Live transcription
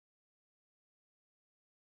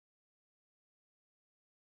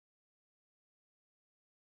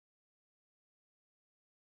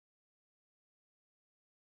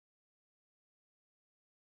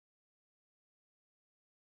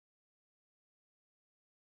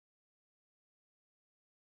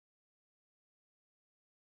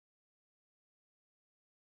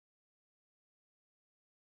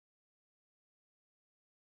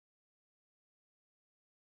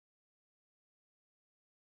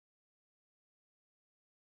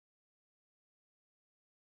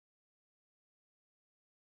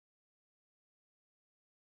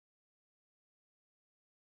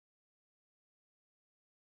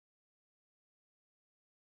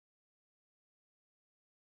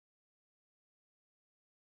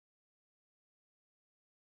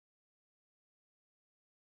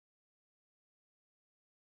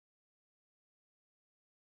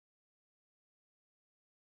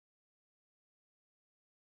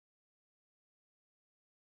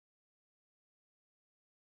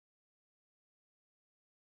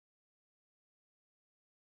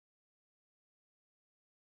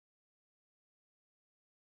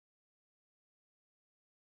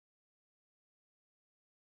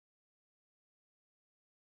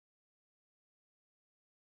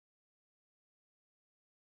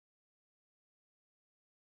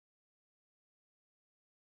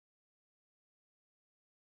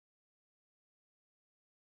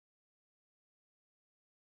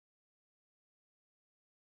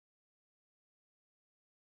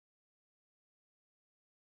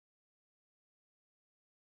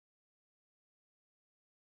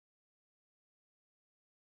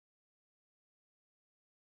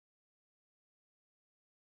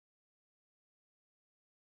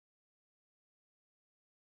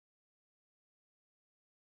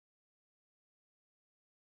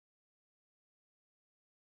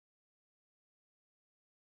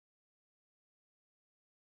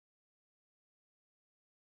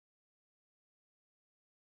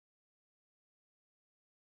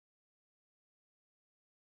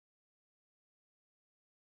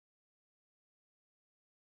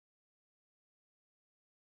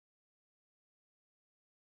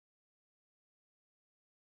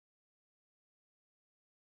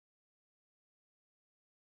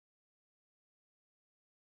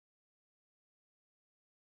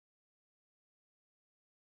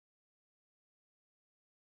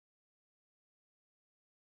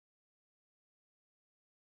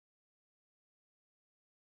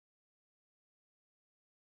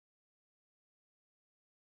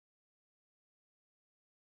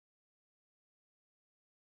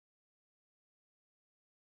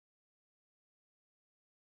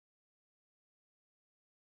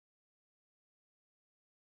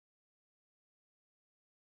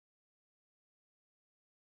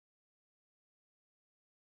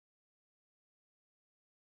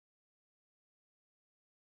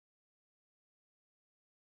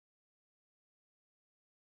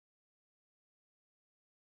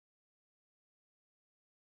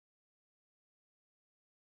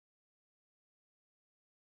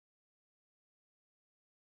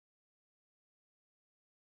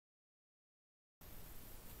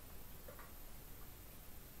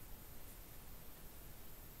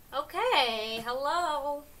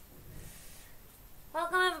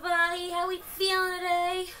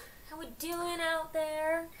doing out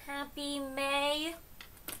there? Happy May.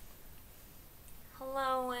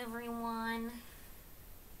 Hello, everyone.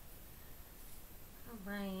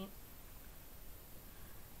 Alright.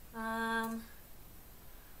 I'm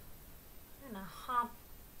gonna hop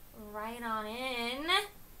right on in.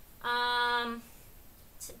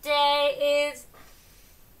 Today is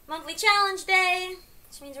monthly challenge day,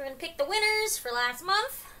 which means we're gonna pick the winners for last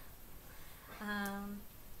month.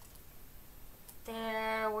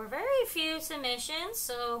 There were very few submissions,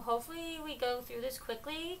 so hopefully we go through this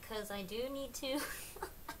quickly, because I do need to.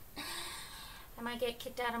 I might get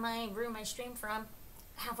kicked out of my room I stream from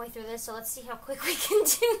halfway through this, so let's see how quick we can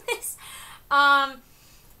do this.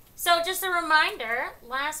 So just a reminder,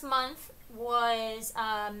 last month was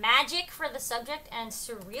magic for the subject and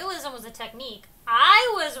surrealism was a technique.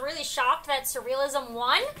 I was really shocked that surrealism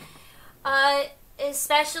won,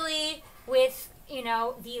 especially with, you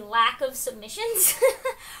know, the lack of submissions.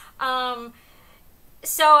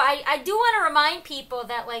 So I do want to remind people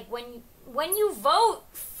that, like, when you vote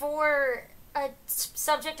for a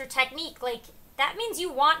subject or technique, like, that means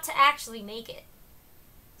you want to actually make it.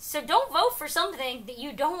 So don't vote for something that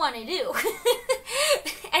you don't want to do.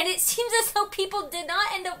 And it seems as though people did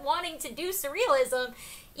not end up wanting to do surrealism,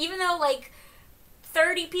 even though, like,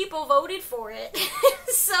 30 people voted for it.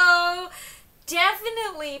 So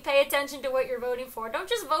definitely pay attention to what you're voting for. Don't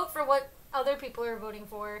just vote for what other people are voting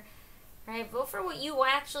for, right? Vote for what you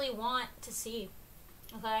actually want to see,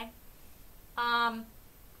 okay?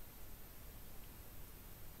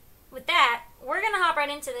 With that, we're going to hop right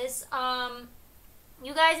into this.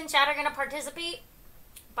 You guys in chat are going to participate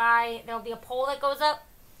there'll be a poll that goes up,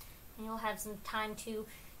 and you'll have some time to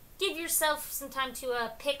give yourself some time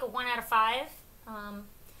to pick a 1 out of 5.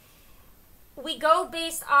 We go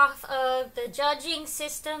based off of the judging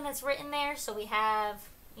system that's written there. So we have,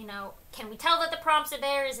 you know, can we tell that the prompts are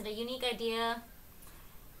there? Is it a unique idea?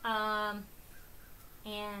 And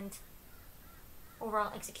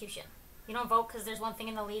overall execution. You don't vote because there's one thing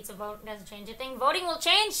in the lead, so vote doesn't change a thing. Voting will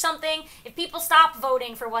change something if people stop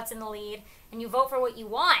voting for what's in the lead and you vote for what you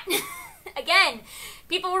want. Again,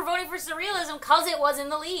 people were voting for surrealism because it was in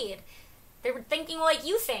the lead. They were thinking like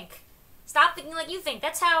you think. Stop thinking like you think.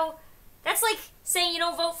 That's like saying you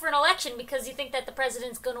don't vote for an election because you think that the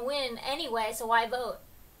president's going to win anyway, so why vote?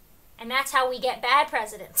 And that's how we get bad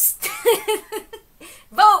presidents.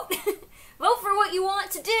 Vote! Vote for what you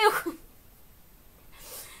want to do!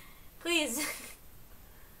 Please.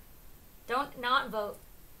 Don't not vote.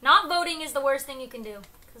 Not voting is the worst thing you can do,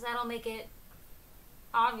 because that'll make it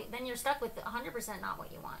obvious. Then you're stuck with 100% not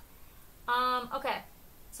what you want. Okay.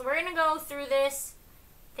 So we're going to go through this.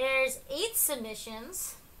 There's 8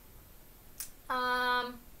 submissions.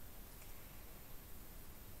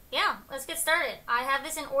 Yeah, let's get started. I have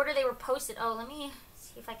this in order they were posted. Oh, let me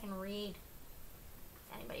see if I can read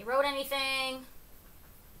if anybody wrote anything.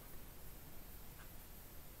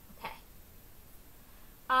 Okay.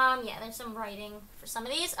 Yeah, there's some writing for some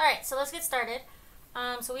of these. Alright, so let's get started.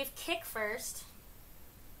 So we have Kick first.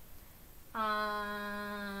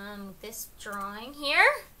 This drawing here.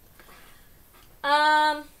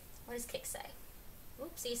 What does Kick say?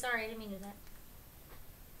 Oopsie, sorry, I didn't mean to do that.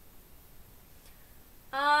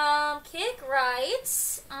 Kick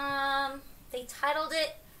writes, they titled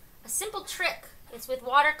it A Simple Trick. It's with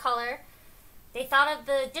watercolor. They thought of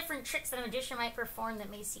the different tricks that a magician might perform that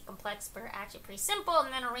may seem complex but are actually pretty simple,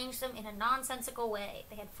 and then arranged them in a nonsensical way.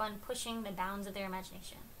 They had fun pushing the bounds of their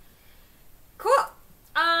imagination. Cool!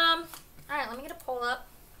 Alright, let me get a poll up.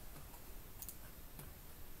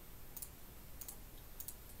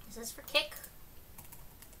 This is for Kick.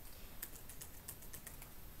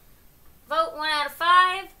 Vote 1 out of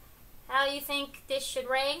 5. How you think this should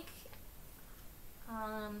rank?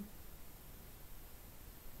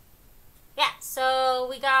 Yeah, so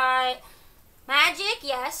we got magic,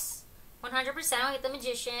 yes, 100%. We get the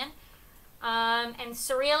magician. And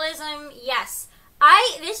surrealism, yes.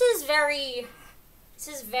 This is very, what's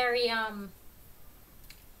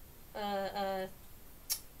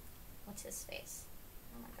his face?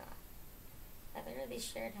 Oh my god. I literally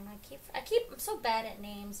shared him. I'm so bad at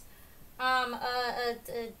names.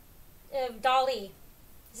 Dolly.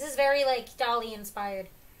 This is very, like, Dolly inspired.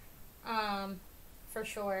 For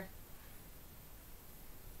sure.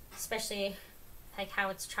 Especially, like, how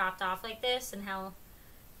it's chopped off like this, and how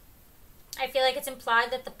I feel like it's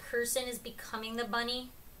implied that the person is becoming the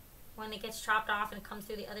bunny when it gets chopped off and comes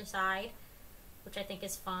through the other side, which I think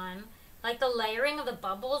is fun. Like the layering of the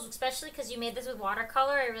bubbles, especially because you made this with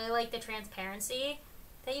watercolor. I really like the transparency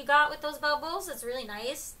that you got with those bubbles. It's really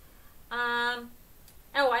nice.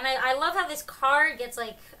 Oh, and I love how this card gets,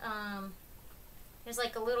 like, there's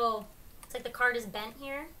like a little It's like the card is bent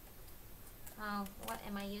here. Oh, what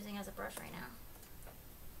am I using as a brush right now?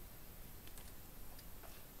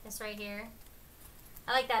 This right here.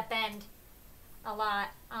 I like that bend a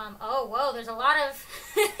lot. Oh, whoa, there's a lot of...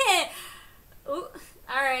 Ooh,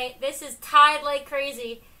 alright, this is tied like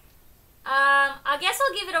crazy. I guess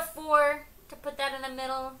I'll give it a 4 to put that in the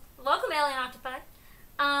middle. Welcome, Alien Octopi.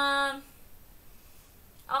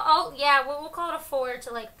 Yeah, we'll call it a 4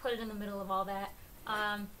 to, like, put it in the middle of all that.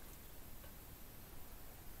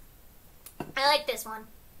 I like this one.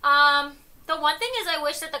 The one thing is I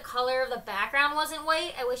wish that the color of the background wasn't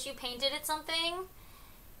white. I wish you painted it something.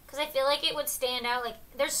 Because I feel like it would stand out. Like,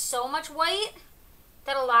 there's so much white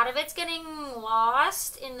that a lot of it's getting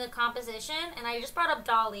lost in the composition. And I just brought up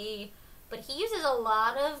Dali. But he uses a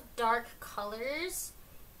lot of dark colors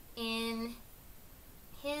in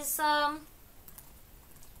his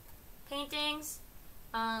paintings.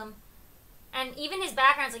 And even his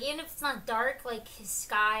backgrounds, like, even if it's not dark, like, his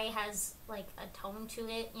sky has, like, a tone to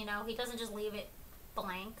it, you know? He doesn't just leave it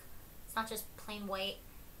blank. It's not just plain white.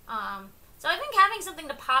 So I think having something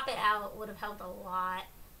to pop it out would have helped a lot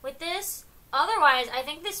with this. Otherwise, I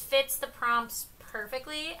think this fits the prompts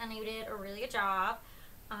perfectly, and you did a really good job.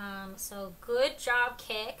 So good job,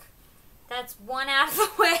 Kick. That's one out of the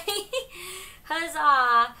way.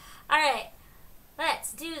 Huzzah! Alright,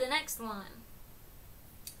 let's do the next one.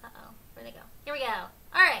 Uh-oh, where'd they go? Here we go.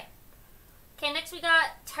 Alright. Okay, next we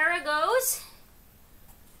got Terra Goes.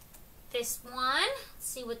 This one. Let's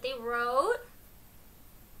see what they wrote.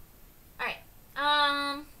 Alright.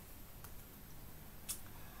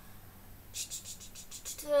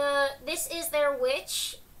 This is their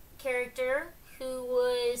witch character who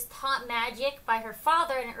was taught magic by her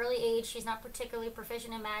father at an early age. She's not particularly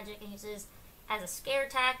proficient in magic and uses as a scare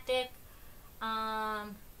tactic.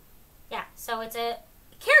 Yeah, so it's a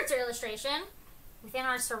character illustration within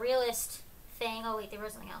our surrealist thing. Oh wait, they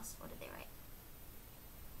wrote something else. What did they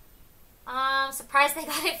write? Surprised they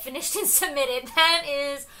got it finished and submitted. That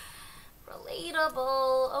is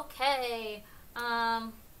relatable. Okay. I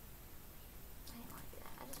didn't want to do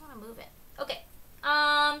that. I just want to move it. Okay.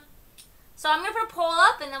 So I'm going to put a poll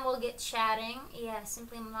up and then we'll get chatting. Yeah,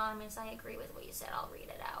 simply anonymous. I agree with what you said. I'll read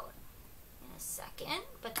it out in a second.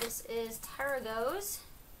 But this is Terra Goes.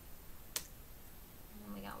 And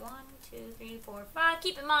then we got 1, 2, 3, 4, 5.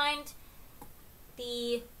 Keep in mind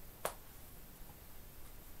the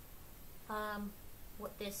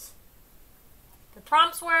the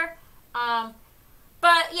prompts were.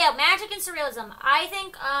 But yeah, magic and surrealism. I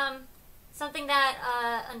think something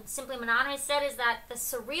that Simply Anonymous said is that the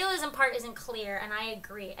surrealism part isn't clear, and I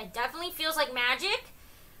agree. It definitely feels like magic,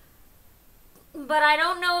 but I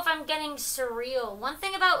don't know if I'm getting surreal. One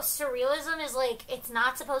thing about surrealism is, like, it's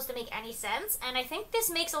not supposed to make any sense, and I think this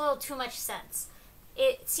makes a little too much sense.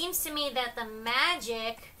 It seems to me that the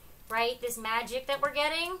magic, right, this magic that we're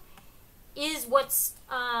getting, is what's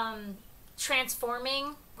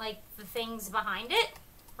transforming, like, the things behind it,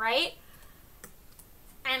 right?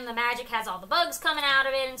 And the magic has all the bugs coming out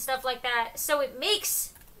of it and stuff like that. So it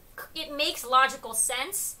makes logical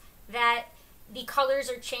sense that the colors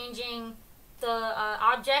are changing the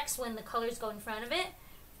objects when the colors go in front of it.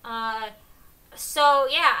 So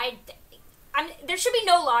yeah, there should be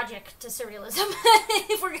no logic to surrealism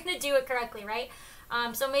if we're gonna do it correctly, right?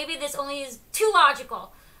 So maybe this only is too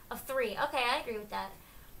logical of 3. Okay, I agree with that.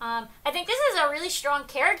 I think this is a really strong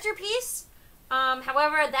character piece.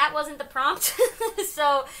 However, that wasn't the prompt.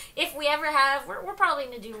 So if we ever have, we're probably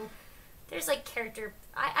going to do, there's like character,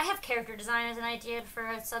 I have character design as an idea for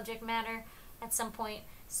a subject matter at some point.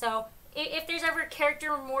 So if there's ever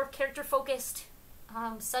more character focused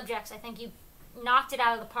subjects, I think you knocked it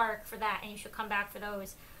out of the park for that, and you should come back for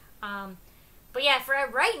those. But yeah, for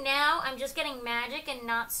right now, I'm just getting magic and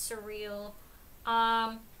not surreal.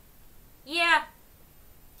 Yeah.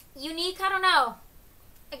 Unique, I don't know.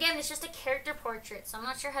 Again, it's just a character portrait, so I'm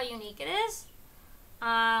not sure how unique it is.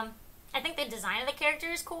 I think the design of the character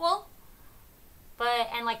is cool.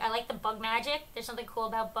 And like, I like the bug magic. There's something cool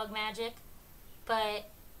about bug magic. But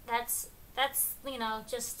that's you know,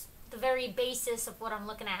 just the very basis of what I'm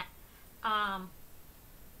looking at.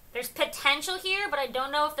 There's potential here, but I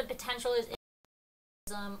don't know if the potential is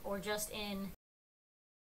in or just in...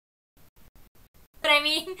 What I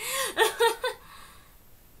mean?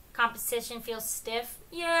 Composition feels stiff.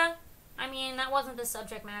 Yeah, I mean, that wasn't the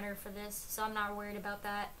subject matter for this, so I'm not worried about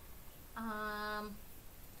that.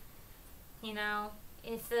 You know,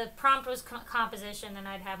 if the prompt was composition, then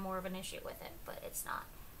I'd have more of an issue with it, but it's not.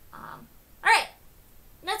 Alright,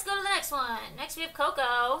 let's go to the next one. Next we have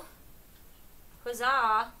Coco.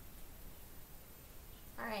 Huzzah.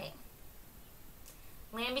 Alright.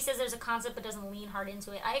 Lambie says there's a concept but doesn't lean hard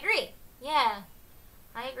into it. I agree. Yeah,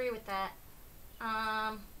 I agree with that.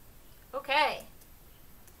 Okay.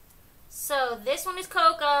 So this one is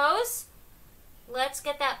Coco's. Let's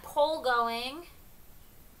get that poll going.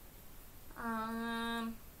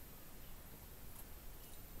 And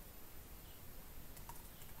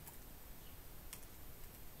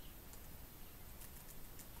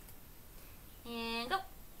go.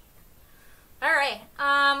 Alright,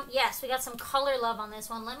 yes, we got some color love on this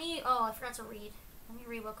one. Oh, I forgot to read. Let me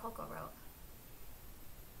read what Coco wrote.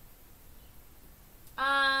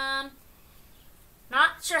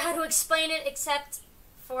 Not sure how to explain it except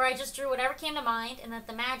for I just drew whatever came to mind, and that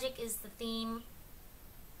the magic is the theme.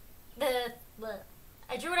 I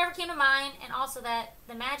drew whatever came to mind, and also that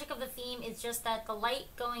the magic of the theme is just that the light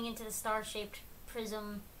going into the star-shaped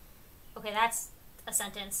prism. Okay, that's a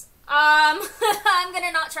sentence. I'm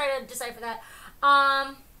gonna not try to decipher that.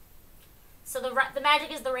 So the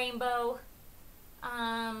magic is the rainbow.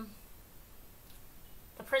 The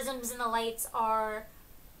prisms and the lights are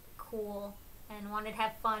cool and wanted to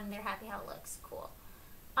have fun. They're happy how it looks. Cool.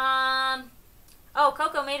 Oh,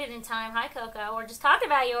 Coco made it in time. Hi, Coco. We're just talking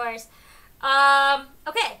about yours.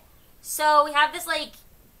 Okay. So we have this, like,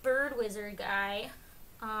 bird wizard guy.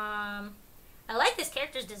 I like this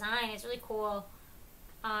character's design. It's really cool.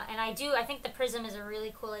 And I think the prism is a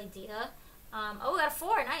really cool idea. Oh, we got a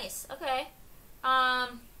 4. Nice. Okay.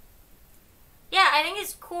 Yeah, I think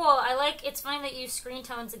it's cool. It's funny that you use screen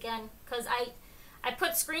tones again, because I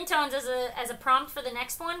put screen tones as a prompt for the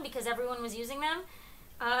next one because everyone was using them.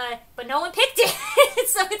 But no one picked it.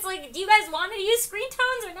 So it's like, do you guys want to use screen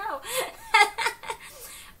tones or no?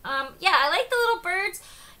 Yeah, I like the little birds.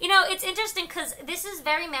 You know, it's interesting because this is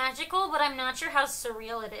very magical, but I'm not sure how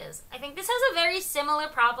surreal it is. I think this has a very similar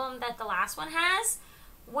problem that the last one has,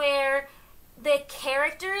 where the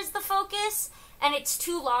character is the focus, and it's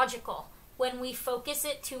too logical when we focus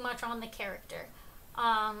it too much on the character.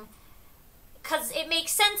 Because it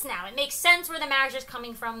makes sense now. It makes sense where the magic's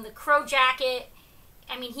coming from. The crow jacket,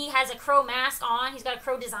 I mean, he has a crow mask on. He's got a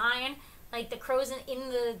crow design. Like, the crows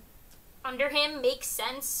under him makes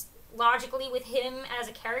sense logically with him as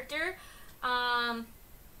a character.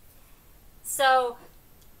 So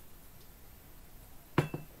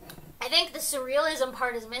I think the surrealism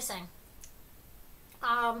part is missing.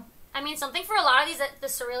 I mean, something for a lot of these that the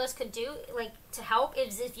surrealists could do, like, to help,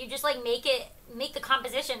 is if you just, like, make the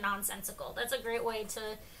composition nonsensical. That's a great way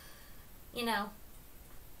to, you know,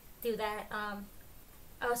 do that.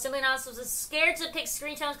 Oh, Simply Anonymous was scared to pick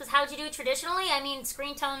screen tones because how would you do it traditionally? I mean,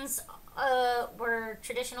 screen tones were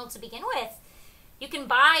traditional to begin with. You can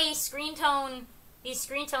buy these screen tone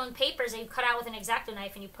papers that you cut out with an X-Acto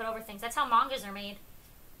knife and you put over things. That's how mangas are made.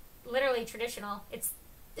 Literally traditional. It's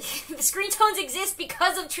the screen tones exist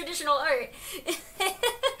because of traditional art.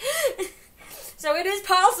 So it is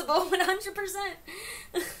possible, 100%.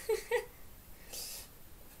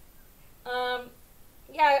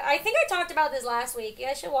 Yeah, I think I talked about this last week. You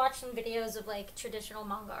guys should watch some videos of, like, traditional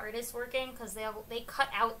manga artists working, because they cut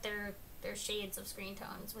out their shades of screen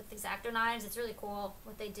tones with X-Acto knives. It's really cool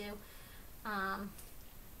what they do.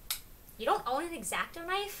 You don't own an X-Acto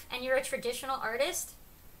knife and you're a traditional artist?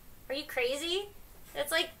 Are you crazy?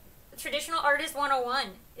 That's like traditional artist 101.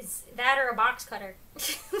 Is that or a box cutter?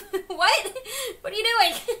 What? What are you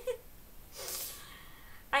doing?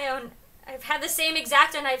 I've had the same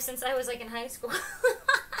X-Acto knife since I was, like, in high school.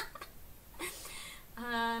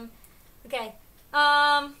 Okay.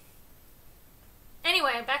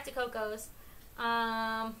 Anyway, back to Coco's.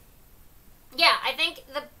 Yeah, I think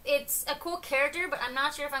it's a cool character, but I'm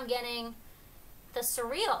not sure if I'm getting the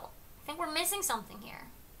surreal. I think we're missing something here.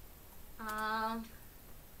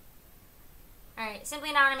 Alright, Simply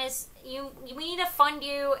Anonymous, we need to fund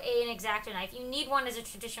you an X-Acto knife. You need one as a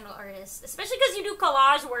traditional artist. Especially because you do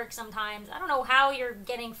collage work sometimes. I don't know how you're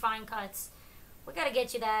getting fine cuts. We gotta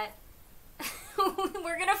get you that.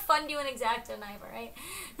 We're gonna fund you an X-Acto knife, alright?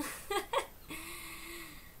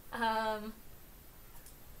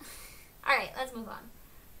 Alright, let's move on.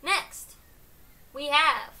 Next, we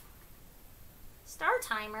have Star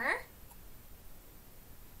Timer.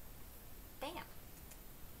 Bam.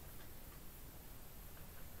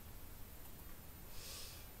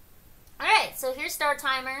 Alright, so here's Star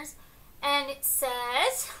Timers, and it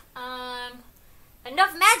says,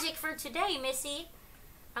 enough magic for today, Missy.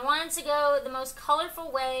 I wanted to go the most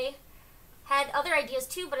colorful way. Had other ideas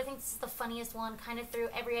too, but I think this is the funniest one. Kind of threw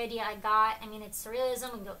every idea I got. I mean, it's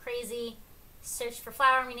surrealism, we can go crazy. Searched for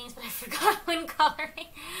flower meanings, but I forgot when coloring.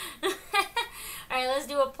 Alright, let's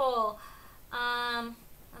do a poll.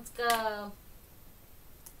 Let's go.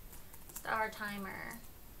 Star Timer.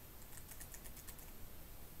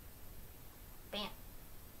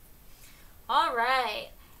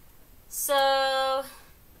 Alright. So,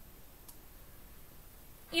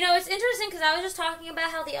 you know, it's interesting because I was just talking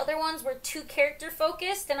about how the other ones were too character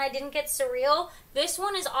focused and I didn't get surreal. This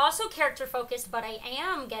one is also character focused, but I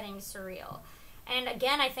am getting surreal. And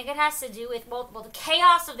again, I think it has to do with, well, the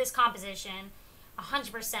chaos of this composition,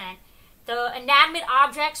 100%. The inanimate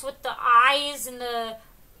objects with the eyes and the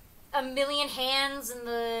a million hands and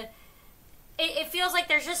the... It feels like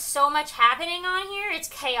there's just so much happening on here. It's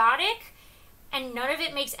chaotic, and none of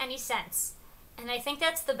it makes any sense. And I think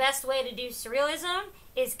that's the best way to do surrealism,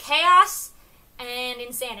 is chaos and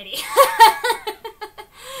insanity.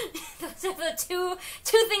 Those are the two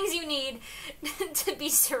things you need to be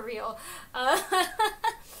surreal.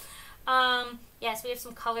 Yes, we have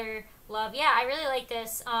some color love. Yeah, I really like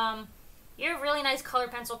this. You have really nice color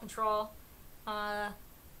pencil control.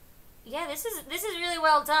 Yeah, this is really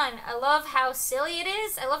well done. I love how silly it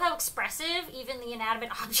is. I love how expressive even the inanimate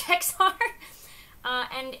objects are.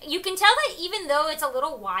 And you can tell that even though it's a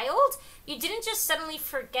little wild, you didn't just suddenly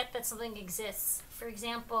forget that something exists. For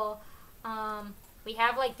example, we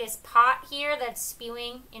have like this pot here that's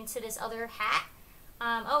spewing into this other hat.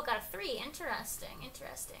 Oh, got a 3. Interesting.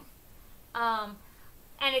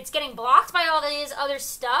 And it's getting blocked by all this other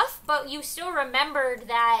stuff, but you still remembered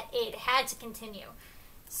that it had to continue.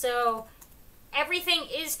 So everything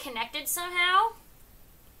is connected somehow,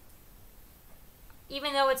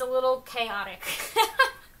 even though it's a little chaotic.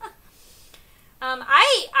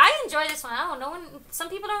 I enjoy this one. Oh, some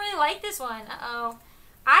people don't really like this one. Uh-oh.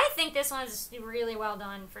 I think this one's really well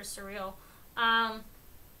done for surreal. I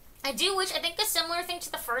think a similar thing to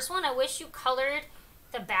the first one. I wish you colored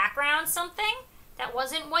the background something that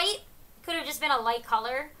wasn't white. Could have just been a light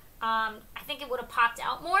color. I think it would have popped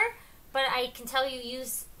out more. But I can tell you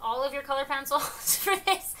use all of your color pencils for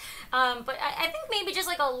this. But I think maybe just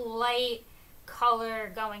like a light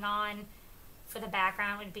color going on for the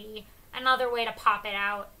background would be another way to pop it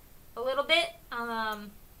out a little bit.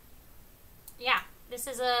 Yeah, this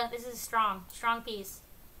is a strong piece.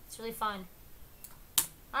 It's really fun.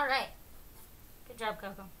 All right, good job,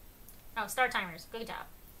 Coco. Oh, start timers. Good job.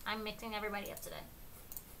 I'm mixing everybody up today.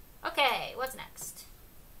 Okay, what's next?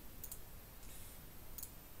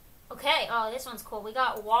 Okay, oh, this one's cool. We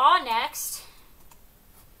got Wah next.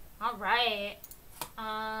 All right.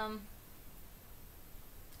 What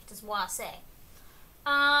does Wah say?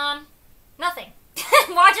 Nothing.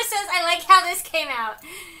 Wah just says, I like how this came out.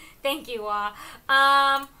 Thank you, Wah.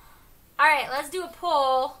 All right, let's do a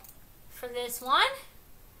poll for this one.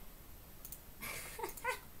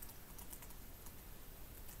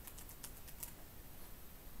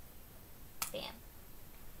 Bam.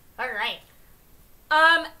 All right.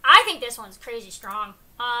 I think this one's crazy strong.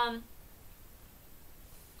 And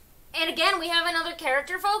again, we have another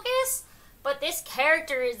character focus, but this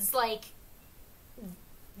character is like,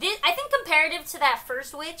 I think comparative to that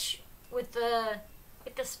first witch with the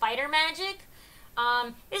spider magic,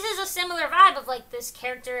 this is a similar vibe of like this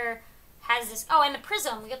character has this, oh, and the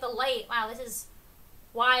prism, we got the light. Wow, this is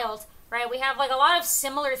wild, right? We have like a lot of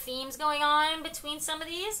similar themes going on between some of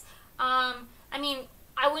these. I mean,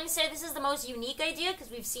 I wouldn't say this is the most unique idea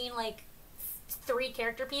because we've seen like 3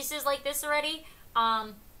 character pieces like this already.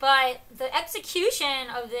 But the execution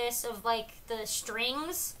of this, of like the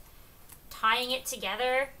strings tying it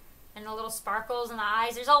together and the little sparkles in the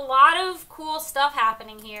eyes, there's a lot of cool stuff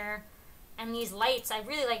happening here. And these lights, I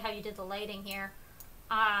really like how you did the lighting here.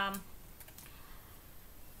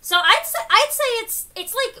 So I'd say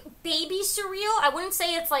it's like baby surreal. I wouldn't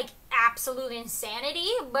say it's like absolute insanity,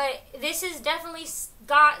 but this has definitely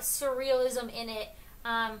got surrealism in it.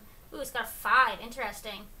 Ooh, it's got a 5.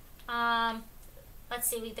 Interesting. Let's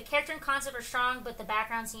see. The character and concept are strong, but the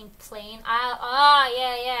background seemed plain.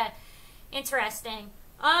 Yeah. Interesting.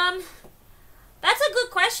 That's a good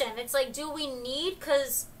question. It's like, do we need?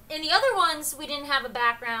 Because in the other ones, we didn't have a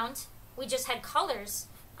background. We just had colors.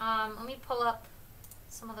 Let me pull up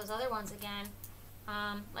some of those other ones again.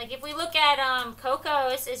 Like if we look at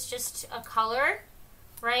Coco's, it's just a color,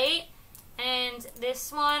 right? And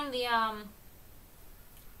this one, the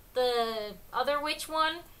other witch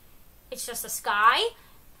one, it's just a sky.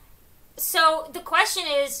 So the question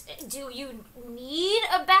is, do you need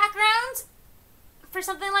a background for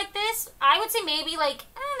something like this? I would say maybe like,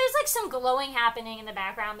 there's like some glowing happening in the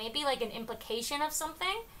background. Maybe like an implication of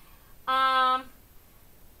something. But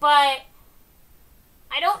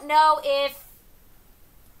I don't know if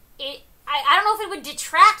I don't know if it would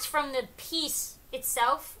detract from the piece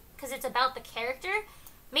itself because it's about the character.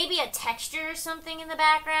 Maybe a texture or something in the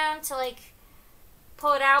background to like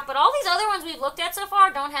pull it out. But all these other ones we've looked at so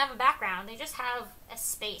far don't have a background. They just have a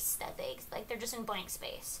space that they're just in blank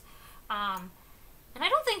space. And I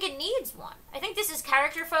don't think it needs one. I think this is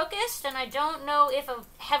character focused, and I don't know if a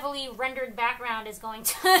heavily rendered background is going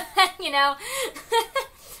to, you know,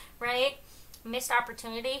 right? Missed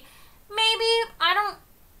opportunity. Maybe. I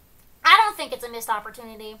don't think it's a missed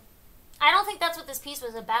opportunity. I don't think that's what this piece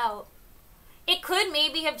was about. It could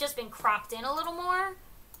maybe have just been cropped in a little more,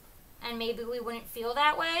 and maybe we wouldn't feel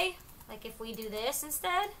that way. Like if we do this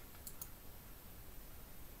instead.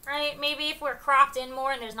 Right? Maybe if we're cropped in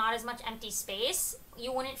more and there's not as much empty space,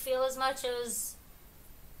 you wouldn't feel as much as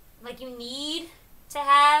like you need to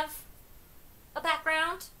have a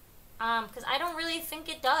background. Because I don't really think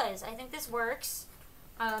it does. I think this works.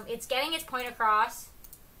 It's getting its point across.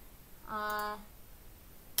 And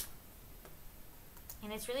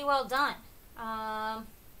it's really well done.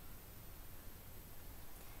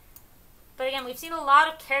 But again, we've seen a lot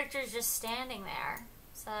of characters just standing there.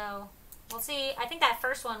 So we'll see. I think that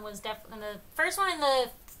first one was definitely the first one and the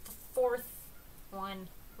fourth one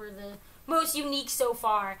were the most unique so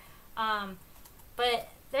far. But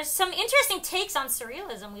there's some interesting takes on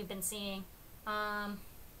surrealism we've been seeing.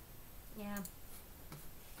 Yeah.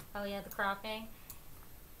 Oh yeah, the cropping.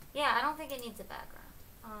 Yeah, I don't think it needs a background.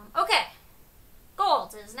 Okay.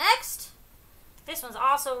 Gold is next. This one's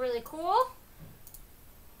also really cool.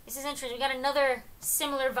 This is interesting. We got another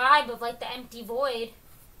similar vibe of like the empty void.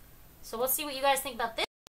 So we'll see what you guys think about this.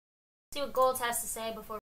 See what Gold has to say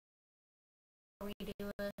before we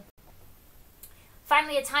do it.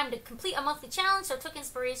 Finally, a time to complete a monthly challenge, so took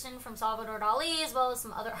inspiration from Salvador Dali as well as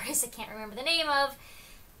some other artists I can't remember the name of.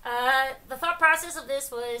 The thought process of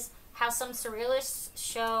this was how some surrealists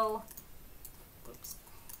show... Oops.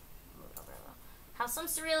 How some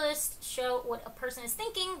surrealists show what a person is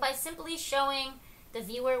thinking by simply showing the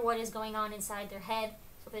viewer what is going on inside their head.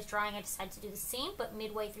 So this drawing, I decided to do the same, but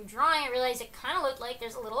midway through drawing, I realized it kind of looked like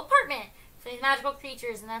there's a little apartment for these magical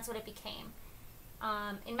creatures, and that's what it became.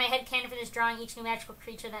 In my head canon for this drawing, each new magical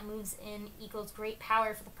creature that moves in equals great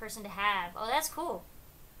power for the person to have. Oh, that's cool.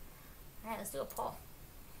 Alright, let's do a poll.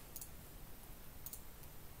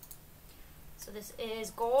 So this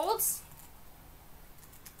is Gold's.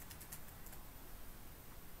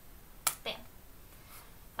 Bam.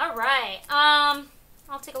 Alright,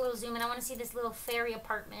 I'll take a little zoom in. I want to see this little fairy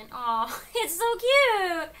apartment. Oh, it's so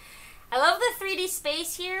cute! I love the 3D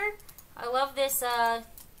space here. I love this, oh,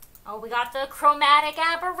 we got the chromatic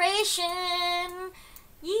aberration!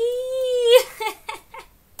 Yee!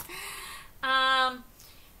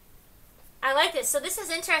 I like this. So this is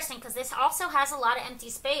interesting because this also has a lot of empty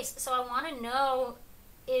space. So I want to know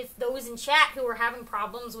if those in chat who were having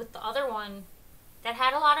problems with the other one that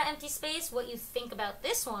had a lot of empty space, what you think about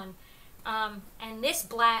this one. And this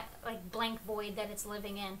blank void that it's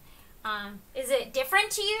living in. Is it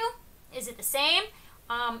different to you? Is it the same?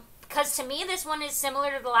 Because to me, this one is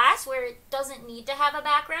similar to the last, where it doesn't need to have a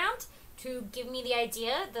background to give me the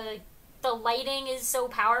idea. The lighting is so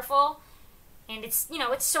powerful, and it's, you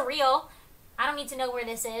know, it's surreal. I don't need to know where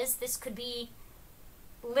this is. This could be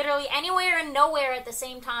literally anywhere and nowhere at the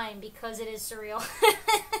same time because it is surreal.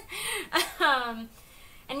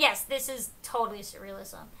 And yes, this is totally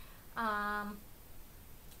surrealism.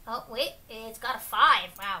 Oh, wait, it's got a 5.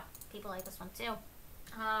 Wow, people like this one too.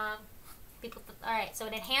 Alright, so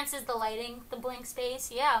it enhances the lighting, the blank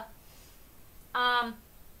space, yeah. I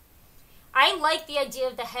like the idea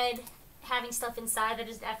of the head having stuff inside. That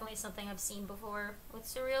is definitely something I've seen before with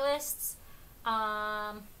surrealists.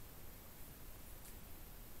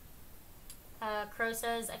 Crow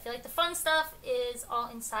says, I feel like the fun stuff is all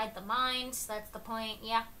inside the mind. So that's the point,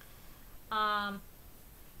 yeah.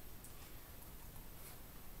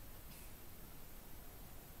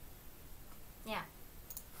 Yeah.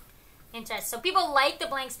 Interesting. So people like the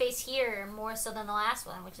blank space here more so than the last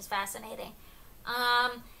one, which is fascinating.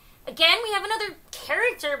 Again, we have another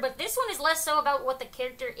character, but this one is less so about what the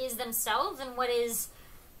character is themselves and what is,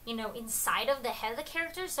 you know, inside of the head of the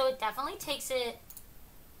character. So it definitely takes it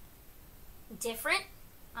different,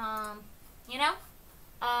 you know?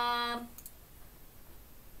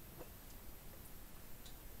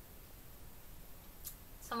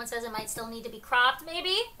 Someone says it might still need to be cropped.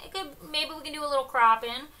 Maybe maybe we can do a little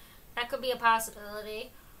cropping. That could be a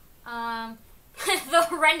possibility. The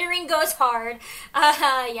rendering goes hard.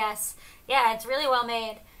 Yes. Yeah, it's really well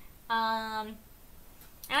made. And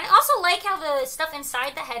I also like how the stuff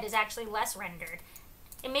inside the head is actually less rendered.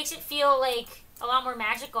 It makes it feel like a lot more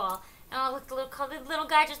magical. Oh, look, the little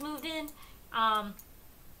guy just moved in.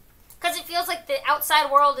 Because it feels like the outside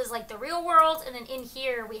world is like the real world, and then in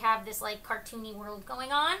here we have this like cartoony world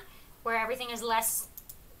going on, where everything is less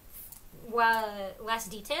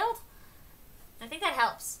detailed. I think that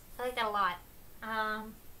helps. I like that a lot.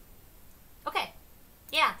 Okay.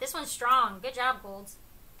 Yeah, this one's strong. Good job, Golds.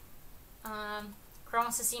 Crow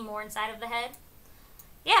wants to see more inside of the head.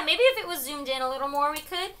 Yeah, maybe if it was zoomed in a little more, we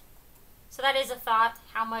could. So that is a thought.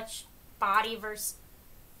 How much body versus,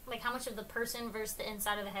 like, how much of the person versus the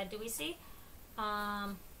inside of the head do we see?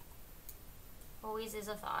 Always is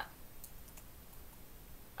a thought.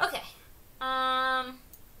 Okay. We're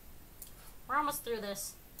almost through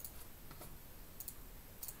this.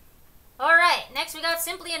 Alright, next we got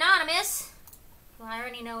Simply Anonymous, who I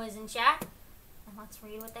already know is in chat. And let's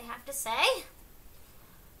read what they have to say.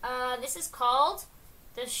 This is called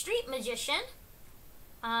The Street Magician.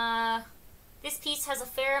 This piece has a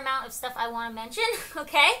fair amount of stuff I want to mention,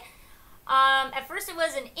 okay? At first it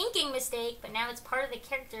was an inking mistake, but now it's part of the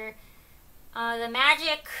character. The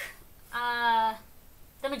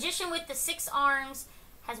magician with the 6 arms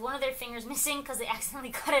has one of their fingers missing because they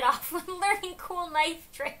accidentally cut it off when learning cool knife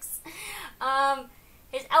tricks.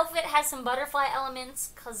 His outfit has some butterfly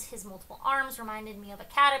elements because his multiple arms reminded me of a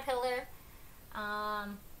caterpillar.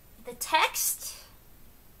 The text...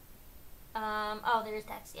 oh, there is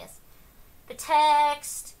text, yes. The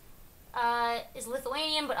text is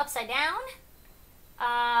Lithuanian but upside down.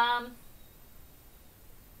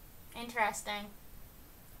 Interesting.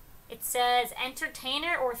 It says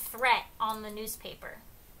entertainer or threat on the newspaper.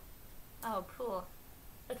 Oh, cool.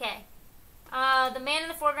 Okay. The man in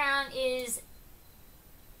the foreground is...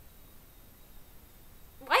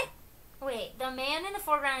 What? Wait, the man in the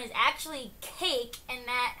foreground is actually Cake, and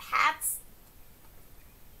that hat's...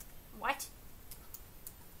 What?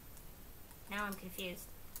 Now I'm confused.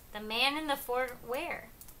 The man in the where?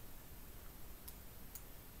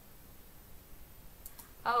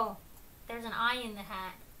 Oh, there's an eye in the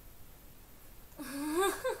hat.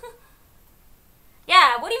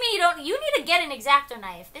 Yeah, what do you mean you don't... You need to get an X-Acto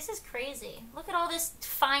knife. This is crazy. Look at all this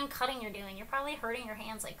fine cutting you're doing. You're probably hurting your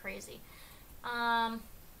hands like crazy.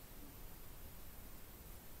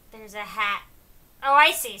 There's a hat. Oh,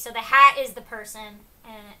 I see. So the hat is the person,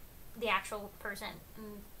 and the actual person, and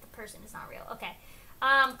the person is not real. Okay.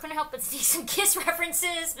 Couldn't help but see some Kiss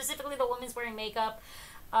references, specifically the woman's wearing makeup,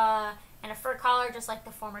 and a fur collar, just like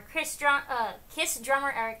the former Kiss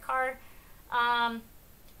drummer, Eric Carr.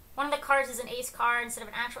 One of the cards is an ace card. Instead of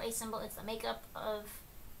an actual ace symbol, it's the makeup of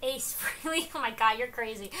Ace Frehley. Oh my god, you're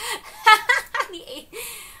crazy. The ace.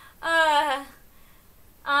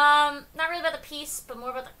 Not really about the piece, but more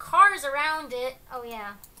about the cars around it. Oh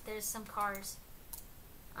yeah, there's some cars.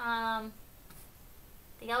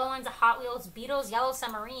 The yellow one's a Hot Wheels Beatles Yellow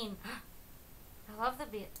Submarine. I love the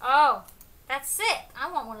Beatles. Oh, that's sick.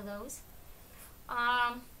 I want one of those.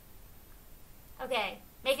 Okay,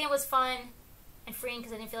 making it was fun and freeing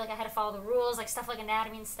because I didn't feel like I had to follow the rules, like stuff like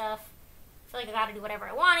anatomy and stuff. I feel like I got to do whatever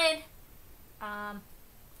I wanted.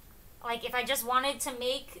 Like, if I just wanted to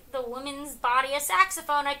make the woman's body a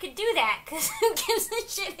saxophone, I could do that, because who gives a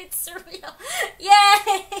shit? It's surreal.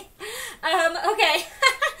 Yay! Okay.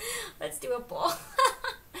 Let's do a poll.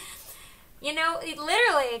 You know,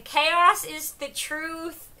 literally, chaos is the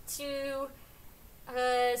truth to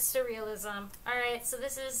surrealism. Alright, so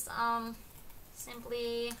this is,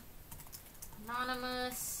 Simply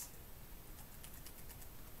Anonymous.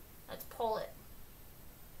 Let's pull it.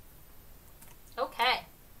 Okay.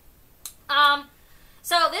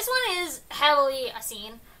 So this one is heavily a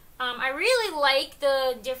scene. I really like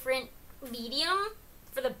the different medium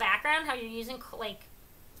for the background, how you're using, like,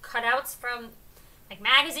 cutouts from, like,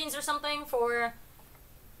 magazines or something for,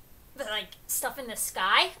 the, like, stuff in the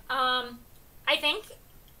sky. I think,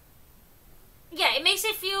 yeah, it makes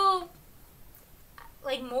it feel,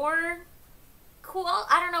 like, more cool.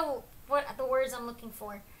 I don't know what the words I'm looking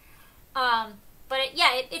for. But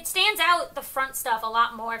it stands out, the front stuff, a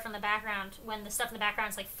lot more from the background when the stuff in the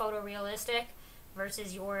background is like photorealistic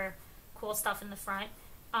versus your cool stuff in the front.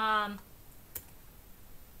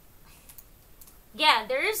 Yeah,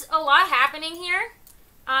 there's a lot happening here.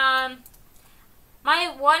 My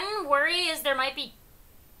one worry is it might be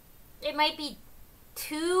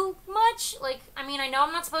too much. Like, I mean, I know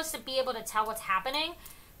I'm not supposed to be able to tell what's happening,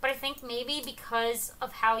 but I think maybe because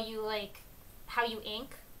of how you ink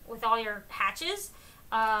with all your hatches,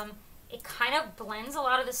 it kind of blends a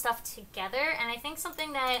lot of the stuff together, and I think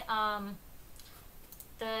something that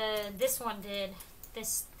this one did,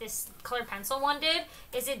 this colored pencil one did,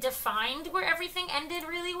 is it defined where everything ended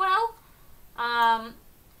really well.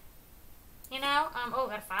 You know, oh,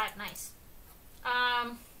 got a 5, nice.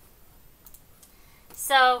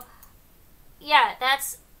 So yeah,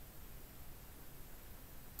 that's,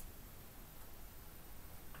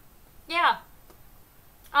 yeah.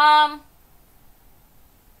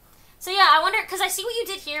 So yeah, I I wonder, because I see what you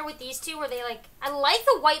did here with these two, where they like, I like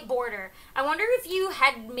the white border. I wonder if you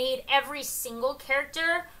had made every single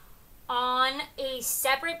character on a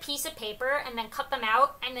separate piece of paper and then cut them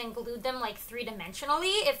out and then glued them like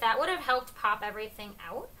three-dimensionally, if that would have helped pop everything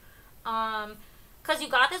out. Because you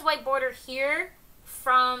got this white border here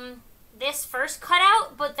from this first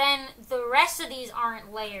cutout, but then the rest of these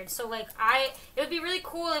aren't layered. So like it would be really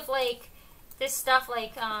cool if like this stuff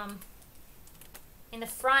like in the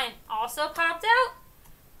front also popped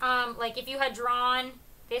out. Like if you had drawn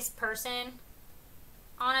this person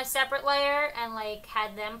on a separate layer and like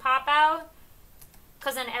had them pop out,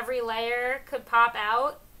 because then every layer could pop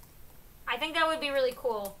out. I think that would be really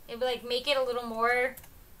cool. It would like make it a little more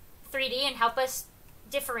 3D and help us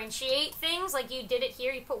differentiate things. Like you did it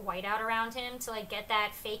here, you put white out around him to like get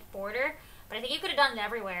that fake border, but I think you could have done it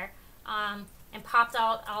everywhere and popped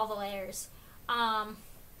out all the layers.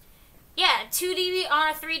 Yeah, 2D on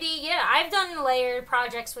a 3D. Yeah, I've done layered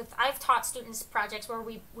projects with, I've taught students projects where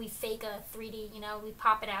we fake a 3D, you know, we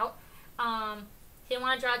pop it out. They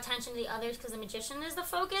want to draw attention to the others because the magician is the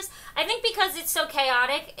focus. I think because it's so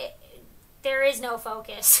chaotic, there is no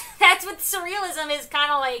focus. That's what surrealism is,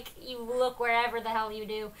 kind of like you look wherever the hell you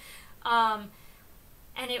do. And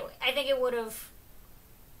I think it would have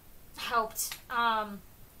helped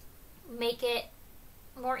make it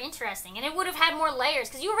more interesting, and it would have had more layers,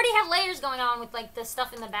 because you already have layers going on with like the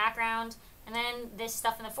stuff in the background and then this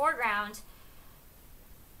stuff in the foreground.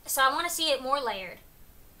 So I want to see it more layered.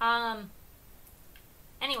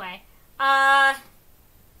 Anyway, yeah,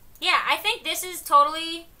 I think this is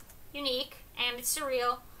totally unique, and it's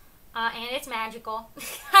surreal, and it's magical.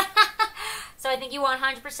 So I think you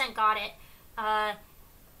 100% got it. And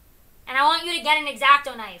I want you to get an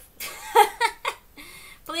X-Acto knife.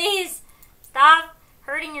 Please stop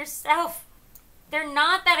hurting yourself. They're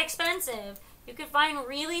not that expensive. You can find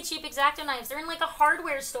really cheap X-Acto knives. They're in like a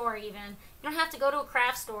hardware store even. You don't have to go to a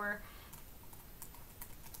craft store.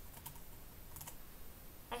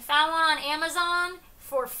 I found one on Amazon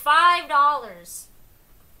for $5.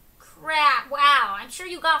 Crap. Wow. I'm sure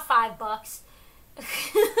you got $5.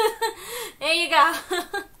 There you go.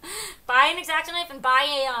 Buy an X-Acto knife and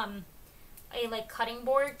buy a like cutting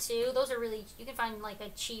board too. Those are really, you can find like a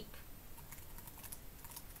cheap.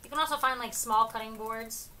 You can also find like small cutting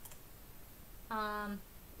boards. You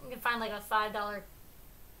can find like a $5.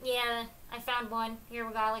 Yeah, I found one. Here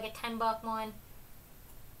we got like a $10 one.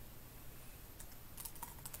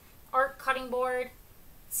 Art cutting board,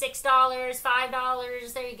 $6,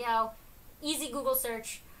 $5. There you go. Easy Google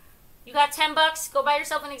search. You got $10. Go buy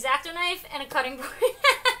yourself an X-Acto knife and a cutting board.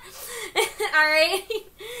 All right,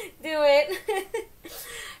 do it.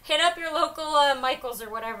 Hit up your local Michaels or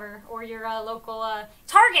whatever, or your local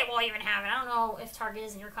Target will even have it. I don't know if Target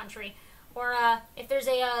is in your country, or if there's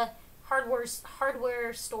a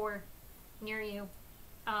hardware store near you.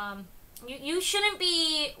 You shouldn't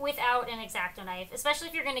be without an X-Acto knife, especially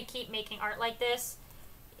if you're going to keep making art like this.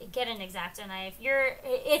 Get an X-Acto knife.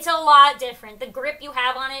 It's a lot different. The grip you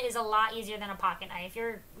have on it is a lot easier than a pocket knife.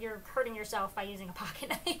 You're hurting yourself by using a pocket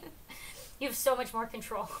knife. You have so much more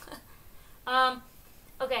control.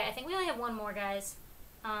 Okay, I think we only have one more, guys.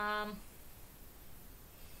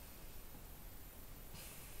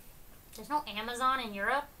 There's no Amazon in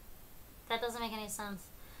Europe? That doesn't make any sense.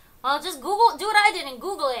 Well, just Google, do what I did and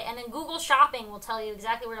Google it, and then Google Shopping will tell you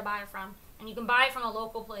exactly where to buy it from. And you can buy it from a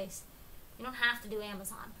local place. You don't have to do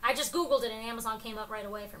Amazon. I just Googled it and Amazon came up right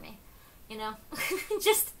away for me. You know?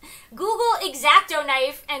 Just Google X-Acto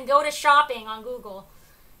knife and go to shopping on Google.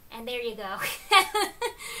 And there you go.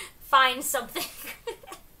 Find something.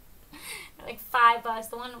 Like $5.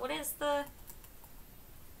 The one, what's the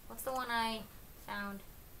one I found?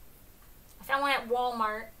 I found one at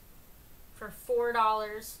Walmart for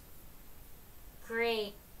 $4.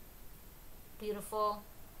 Great. Beautiful.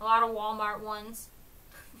 A lot of Walmart ones.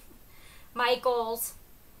 Michaels.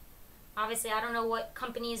 Obviously, I don't know what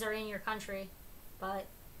companies are in your country, but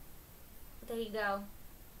there you go.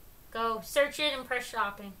 Go search it and press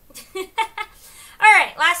shopping.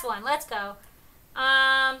 Alright, last one. Let's go.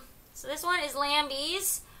 So this one is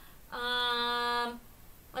Lambies.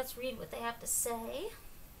 Let's read what they have to say.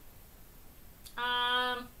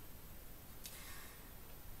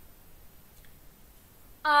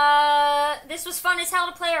 This was fun as hell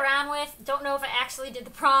to play around with. Don't know if I actually did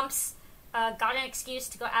the prompts. Got an excuse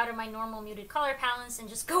to go out of my normal muted color palettes and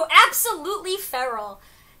just go absolutely feral.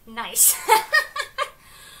 Nice.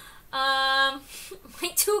 My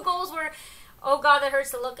two goals were, oh god, that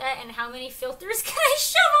hurts to look at, and how many filters can I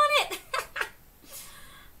shove on it?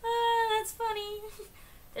 That's funny.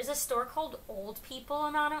 There's a store called Old People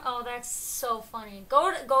Anonymous. Oh, that's so funny.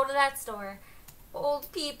 Go to that store. Old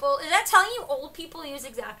people. Is that telling you old people use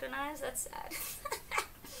X-Acto knives? That's sad.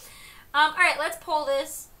 Alright, let's pull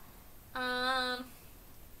this. So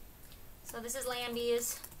this is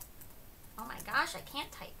Lambie's. Oh my gosh, I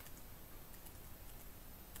can't type.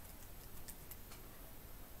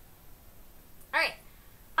 Alright.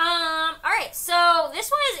 Alright, so this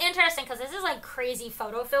one is interesting because this is like crazy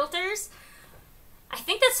photo filters. I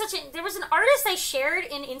think that's there was an artist I shared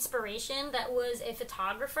in Inspiration that was a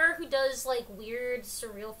photographer who does like weird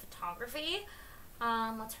surreal photography.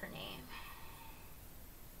 What's her name?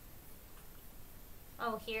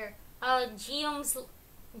 Oh, here.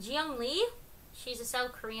 Jiyoung Lee. She's a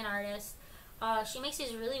South Korean artist. She makes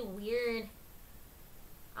these really weird,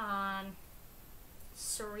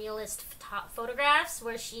 surrealist photographs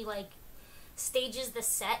where she like stages the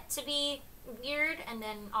set to be weird and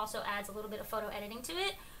then also adds a little bit of photo editing to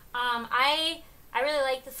it. I really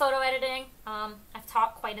like the photo editing. I've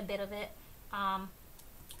taught quite a bit of it.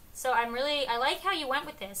 So I like how you went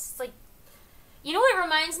with this. It's like, you know what it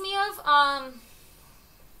reminds me of?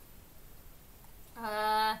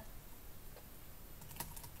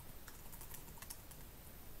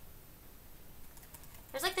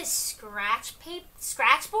 There's like this scratch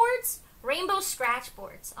boards? Rainbow scratch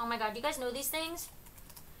boards. Oh my god, do you guys know these things?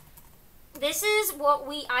 This is what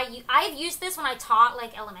I've used this when I taught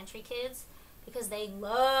like elementary kids because they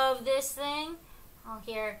love this thing. Oh,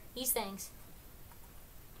 here, these things.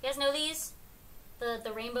 You guys know these?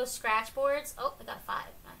 The rainbow scratch boards. Oh, I got a 5.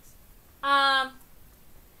 Nice.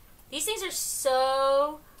 These things are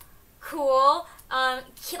so cool.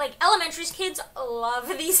 Like elementary kids love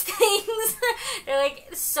these things. They're like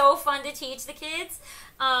so fun to teach the kids.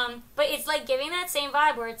 But it's like giving that same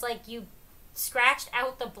vibe where it's like you scratched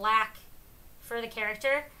out the black for the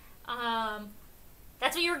character.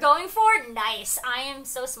 That's what you were going for? Nice. I am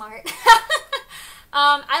so smart.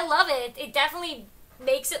 I love it. It definitely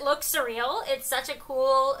makes it look surreal. It's such a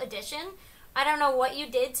cool addition. I don't know what you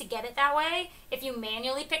did to get it that way. If you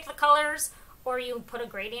manually picked the colors or you put a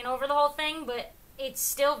gradient over the whole thing, but it's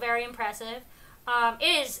still very impressive.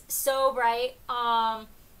 It is so bright. I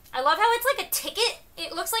love how it's like a ticket.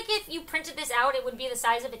 It looks like if you printed this out, it would be the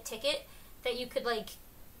size of a ticket that you could like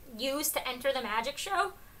use to enter the magic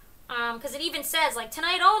show. Because it even says like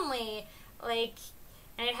tonight only, like,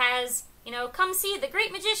 and it has, you know, come see the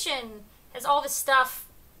great magician. Has all this stuff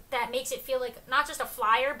that makes it feel like not just a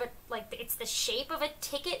flyer, but like it's the shape of a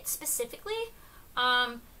ticket specifically.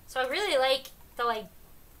 So I really like the like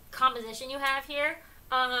composition you have here.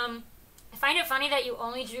 I find it funny that you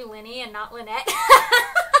only drew Linny and not Lynette.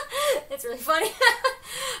 It's really funny.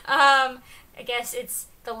 I guess it's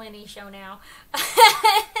the Linny show now.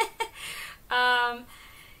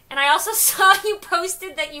 And I also saw you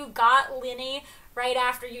posted that you got Linny right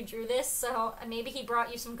after you drew this, so maybe he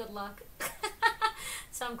brought you some good luck.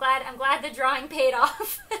 So I'm glad the drawing paid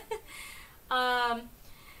off.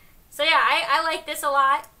 So yeah, I like this a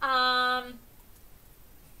lot.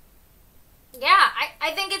 Yeah,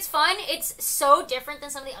 I think it's fun. It's so different than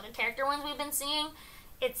some of the other character ones we've been seeing.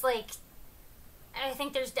 It's like, I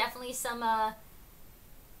think there's definitely some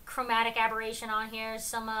chromatic aberration on here.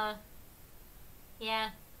 Some, yeah,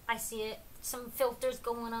 I see it. Some filters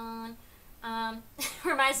going on.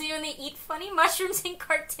 Reminds me when they eat funny mushrooms in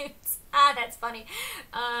cartoons. Ah, that's funny.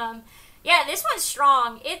 Yeah, this one's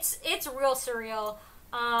strong. It's real surreal.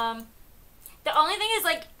 The only thing is,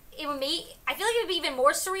 like, I feel like it would be even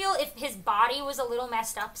more surreal if his body was a little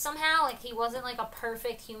messed up somehow. Like, he wasn't, like, a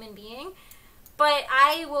perfect human being. But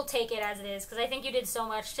I will take it as it is, because I think you did so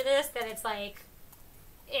much to this that it's, like,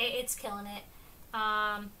 it's killing it.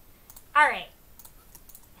 Alright. I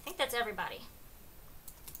think that's everybody.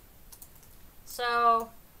 So,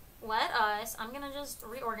 I'm going to just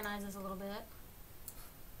reorganize this a little bit.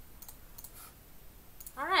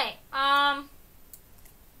 Alright,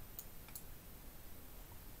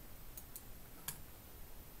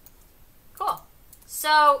 cool.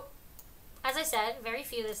 So, as I said, very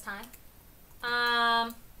few this time.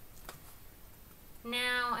 Now,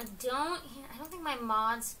 I don't think my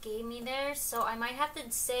mods gave me theirs, so I might have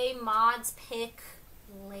to say mods pick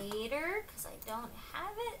later, because I don't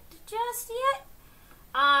have it just yet.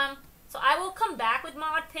 So I will come back with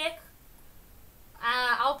mod pick.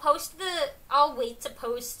 I'll wait to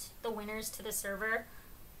post the winners to the server,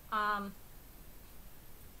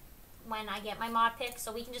 when I get my mod pick,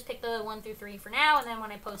 so we can just pick the 1 through 3 for now, and then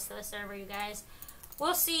when I post to the server, you guys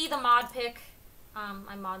will see the mod pick.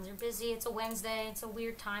 My mods are busy. It's a Wednesday. It's a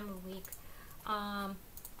weird time of week.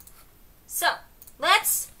 So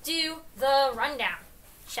let's do the rundown,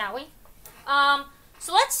 shall we?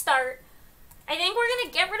 So let's start. I think we're going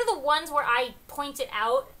to get rid of the ones where I pointed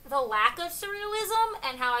out the lack of surrealism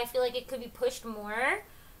and how I feel like it could be pushed more.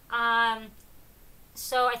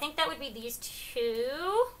 So I think that would be these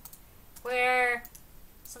two, where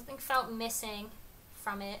something felt missing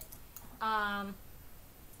from it,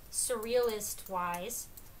 surrealist-wise.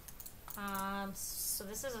 So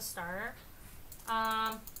this is a starter.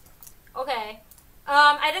 Okay.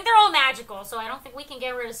 I think they're all magical, so I don't think we can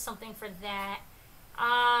get rid of something for that.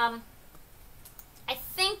 I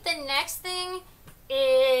think the next thing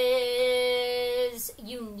is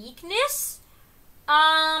uniqueness.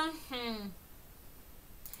 I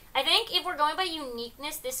think if we're going by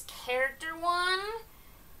uniqueness, this character one,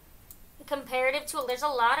 comparative to, there's a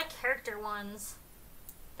lot of character ones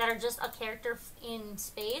that are just a character in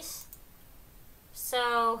space.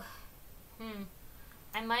 So, I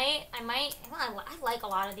like a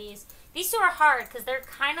lot of these. These two are hard because they're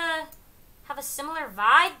kind of have a similar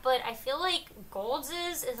vibe, but I feel like Gold's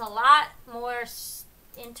is a lot more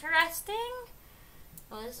interesting.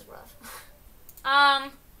 Oh, this is rough.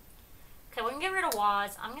 Okay, we're gonna get rid of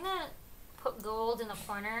Waz. I'm gonna put Gold in the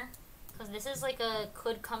corner because this is like a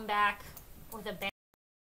could come back with a bang.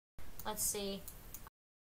 Let's see.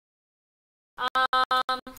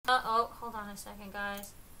 Oh, hold on a second,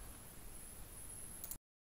 guys.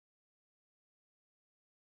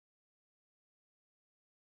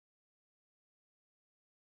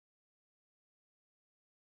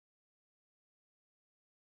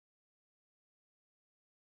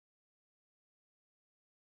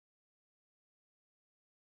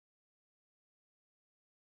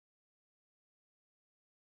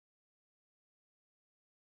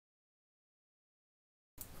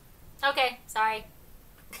 Okay, sorry.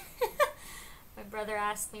 My brother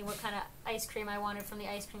asked me what kind of ice cream I wanted from the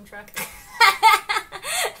ice cream truck.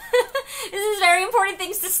 This is very important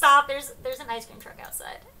things to stop. There's an ice cream truck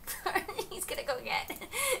outside. He's gonna go get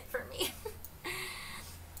for me.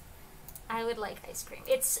 I would like ice cream.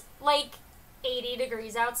 It's like 80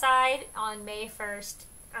 degrees outside on May 1st.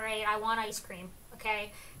 Alright, I want ice cream.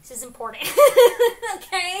 Okay? This is important.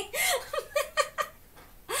 Okay?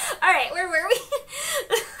 Alright, where were we?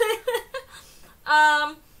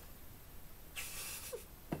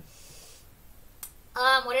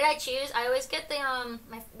 What did I choose? I always get the,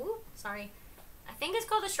 sorry. I think it's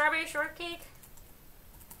called the strawberry shortcake.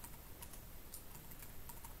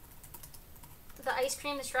 The ice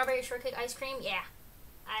cream, the strawberry shortcake ice cream, yeah.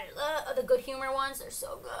 I love the good humor ones. They're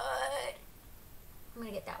so good. I'm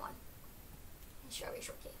gonna get that one. Strawberry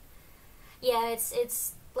shortcake. Yeah,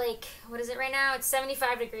 it's like, what is it right now? It's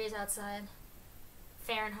 75 degrees outside.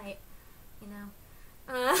 Fahrenheit, you know.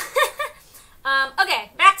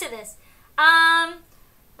 Okay, back to this.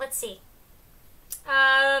 Let's see.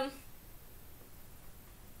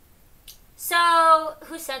 So,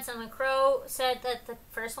 who said something? Crow said that the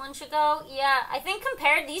first one should go. Yeah, I think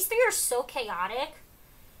compared, these three are so chaotic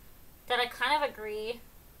that I kind of agree.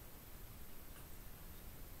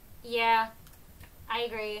 Yeah, I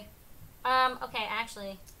agree. Okay,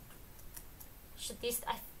 actually, should these,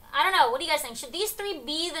 I don't know, what do you guys think? Should these three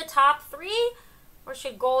be the top three, or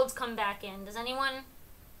should Golds come back in? Does anyone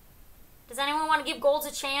want to give Golds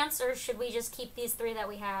a chance, or should we just keep these three that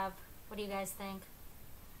we have? What do you guys think?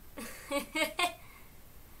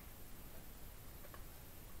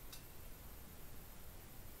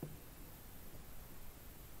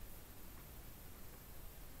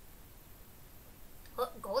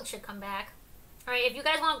 Look, Gold should come back. Alright, if you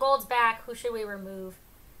guys want Golds back, who should we remove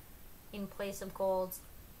in place of Golds?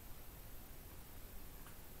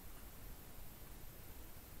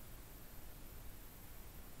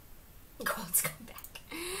 Golds come back.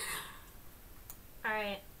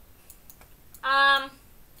 Alright.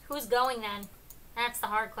 Who's going then? That's the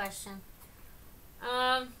hard question.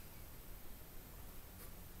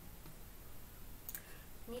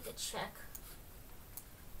 Need to check.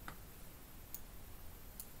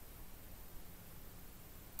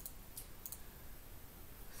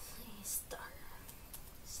 Start.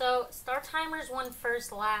 So, Star Timers won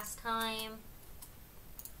first last time.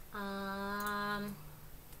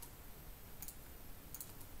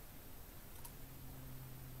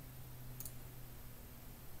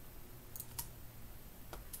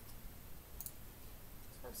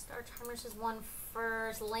 Star Timers has won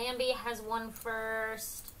first. Lambie has won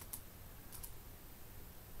first.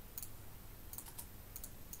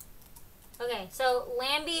 Okay, so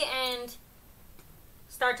Lambie and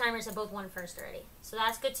Star Timers have both won first already. So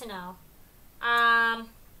that's good to know.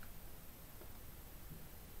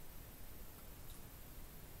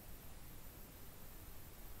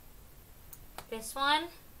 This one.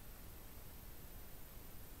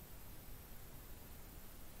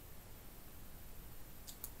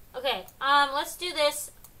 let's do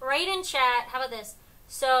this. Write in chat. How about this?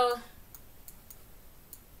 So,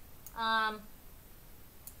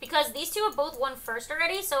 because these two have both won first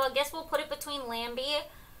already, so I guess we'll put it between Lambie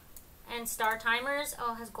and Star Timers.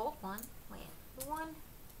 Oh, has Gold won? Wait, who won?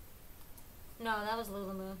 No, that was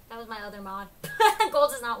Lulamoon. That was my other mod.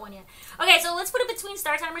 Gold has not won yet. Okay, so let's put it between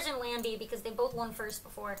Star Timers and Lambie because they both won first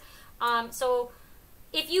before. So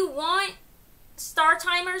if you want Star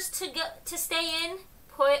Timers to stay in,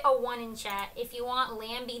 put a 1 in chat. If you want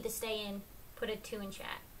Lambie to stay in, put a 2 in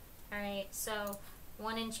chat. Alright, so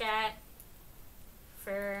 1 in chat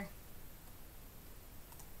for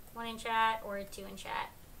 1 in chat or a 2 in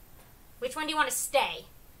chat. Which one do you want to stay?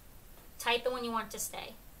 Type the one you want to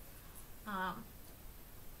stay.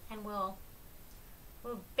 And we'll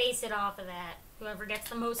base it off of that. Whoever gets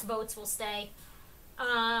the most votes will stay.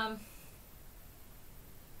 Uh-oh,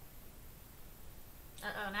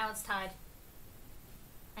 now it's tied.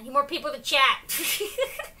 I need more people to chat.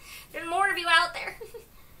 There's more of you out there.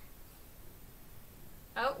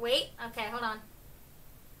 Oh, wait. Okay, hold on.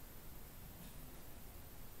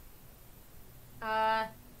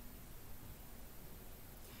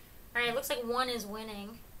 Alright, looks like 1 is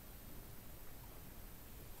winning.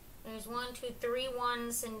 There's 1, 2, 3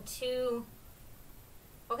 1s and 2.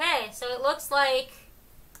 Okay, so it looks like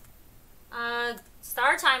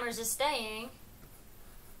Star Timers is staying.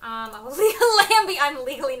 Lambie, I'm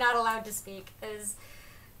legally not allowed to speak. Is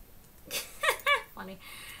funny.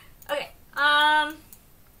 Okay.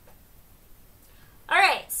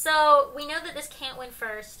 Alright, so we know that this can't win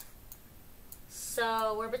first.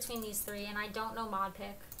 So we're between these 3, and I don't know mod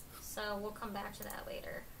pick. So we'll come back to that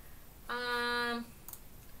later.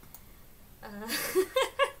 It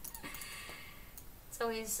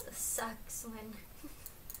always sucks when...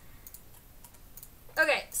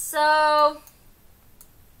 Okay, so...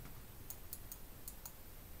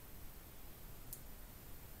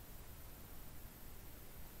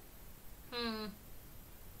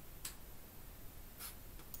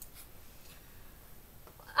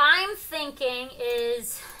 I'm thinking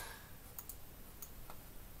is...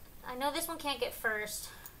 I know this one can't get first.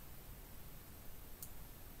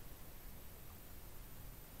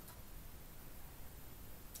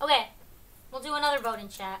 Okay, we'll do another vote in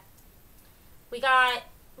chat. We got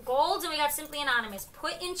Golds and we got Simply Anonymous.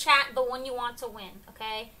 Put in chat the one you want to win,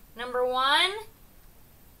 okay? Number 1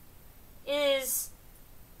 is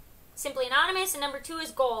Simply Anonymous and number 2 is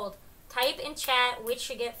Gold. Type in chat which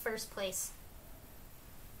should get first place.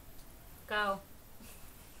 Go.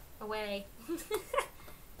 Away.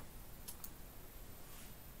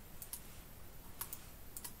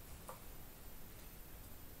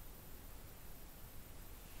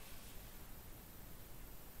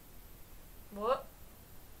 Whoop.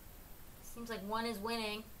 Seems like 1 is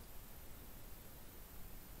winning.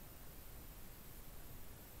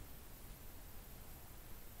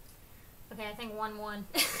 Okay, I think 1 won.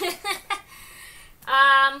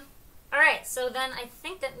 Alright, so then I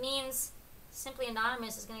think that means Simply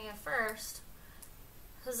Anonymous is gonna get first.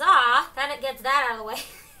 Huzzah! That it gets that out of the way.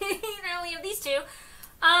 Now we have these 2.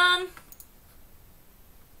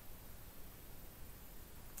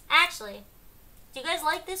 Actually, do you guys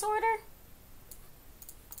like this order?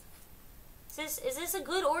 Is this a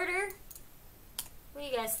good order? What do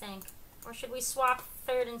you guys think? Or should we swap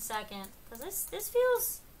 3rd and 2nd? Because this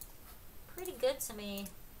feels pretty good to me.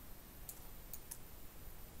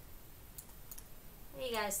 What do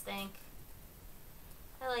you guys think?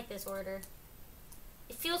 I like this order.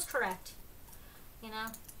 It feels correct, you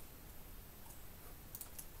know?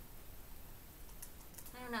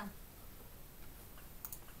 I don't know.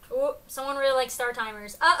 Oh, someone really likes Star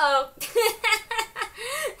Timers. Uh-oh!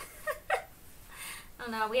 Oh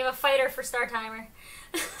no, we have a fighter for Star Timer.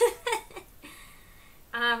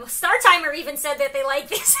 Star Timer even said that they like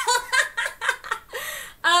this.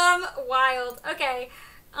 Wild. Okay.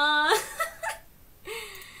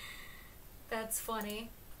 That's funny.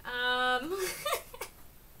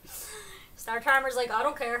 Star Timer's like, I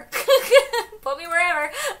don't care. Put me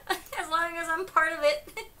wherever. As long as I'm part of it.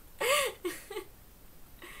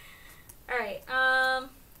 Alright, let's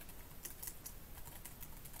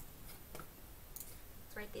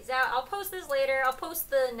write these out. I'll post this later. I'll post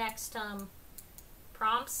the next,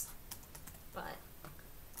 prompts. But,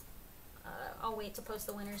 I'll wait to post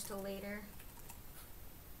the winners till later.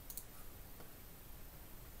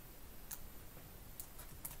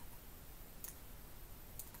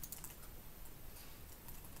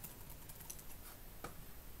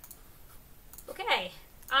 Okay,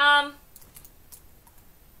 I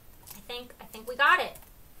think we got it.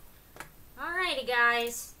 Alrighty,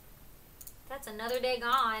 guys. That's another day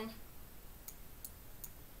gone.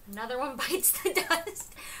 Another one bites the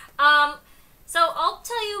dust. So I'll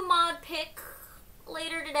tell you mod pick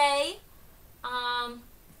later today.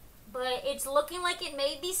 But it's looking like it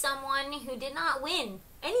may be someone who did not win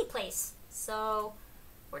any place. So,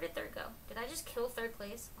 where did third go? Did I just kill third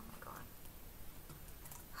place? Oh my god.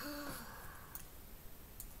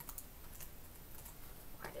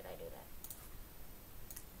 Why did I do that?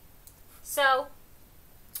 So,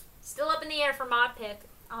 still up in the air for mod pick.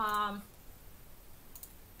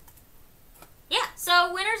 Yeah,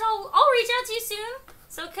 so winners, I'll reach out to you soon.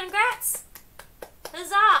 So congrats.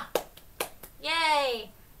 Huzzah.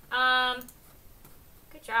 Yay.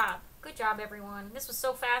 Good job. Good job, everyone. This was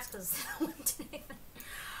so fast because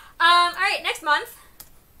alright, next month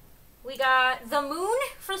we got the moon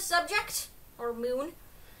for subject, or moon,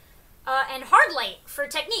 and hard light for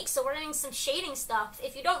technique. So we're doing some shading stuff.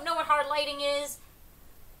 If you don't know what hard lighting is,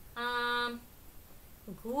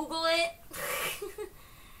 Google it.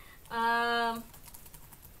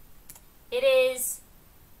 It is,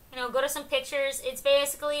 go to some pictures. It's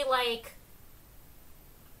basically like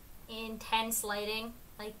intense lighting,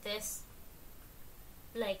 like this,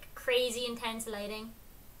 like crazy intense lighting.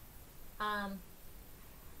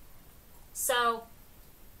 So,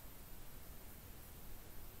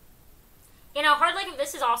 hard light of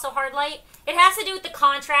this is also hard light. It has to do with the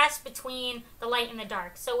contrast between the light and the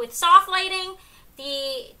dark. So with soft lighting,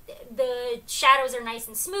 the shadows are nice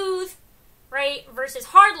and smooth, right? Versus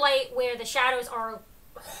hard light where the shadows are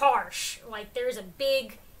harsh. Like there's a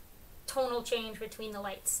big tonal change between the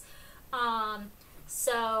lights.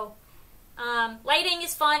 Lighting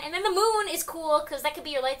is fun. And then the moon is cool because that could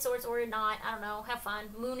be your light source or not. I don't know. Have fun.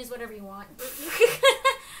 Moon is whatever you want.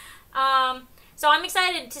 So I'm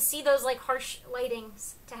excited to see those like harsh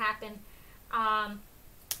lightings to happen. Our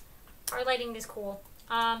lighting is cool.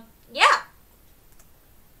 Yeah.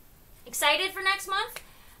 Excited for next month.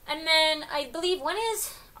 And then I believe, when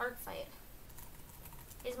is Art Fight?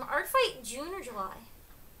 Is my Art Fight June or July?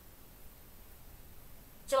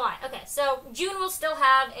 July. Okay, so June will still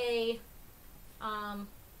have a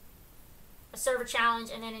server challenge,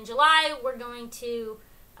 and then in July we're going to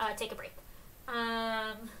take a break.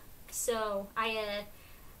 So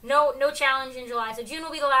no challenge in July. So June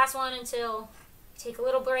will be the last one until we take a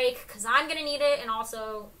little break because I'm gonna need it, and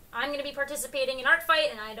also I'm gonna be participating in Art Fight,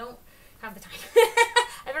 and I don't have the time.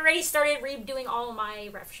 I've already started redoing all my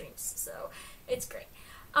ref streams, so it's great.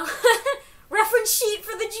 Reference sheet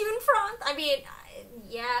for the June prompt. I mean,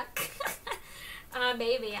 yeah.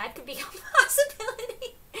 Maybe I could be a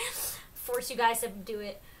possibility. Force you guys to do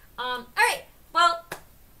it. Alright, well,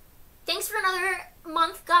 thanks for another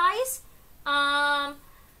month, guys.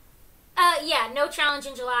 Yeah, no challenge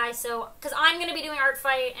in July, so, because I'm going to be doing Art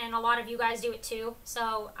Fight, and a lot of you guys do it too,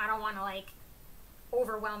 so I don't want to, like,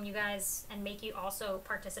 overwhelm you guys and make you also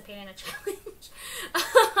participate in a challenge.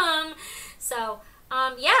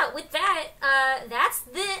 Yeah, with that, that's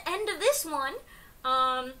the end of this one.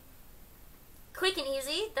 Quick and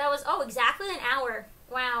easy. That was, exactly an hour.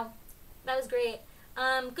 Wow. That was great.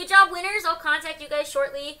 Good job, winners. I'll contact you guys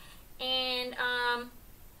shortly. And,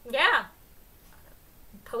 yeah.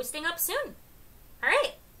 Posting up soon.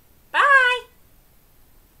 Alright.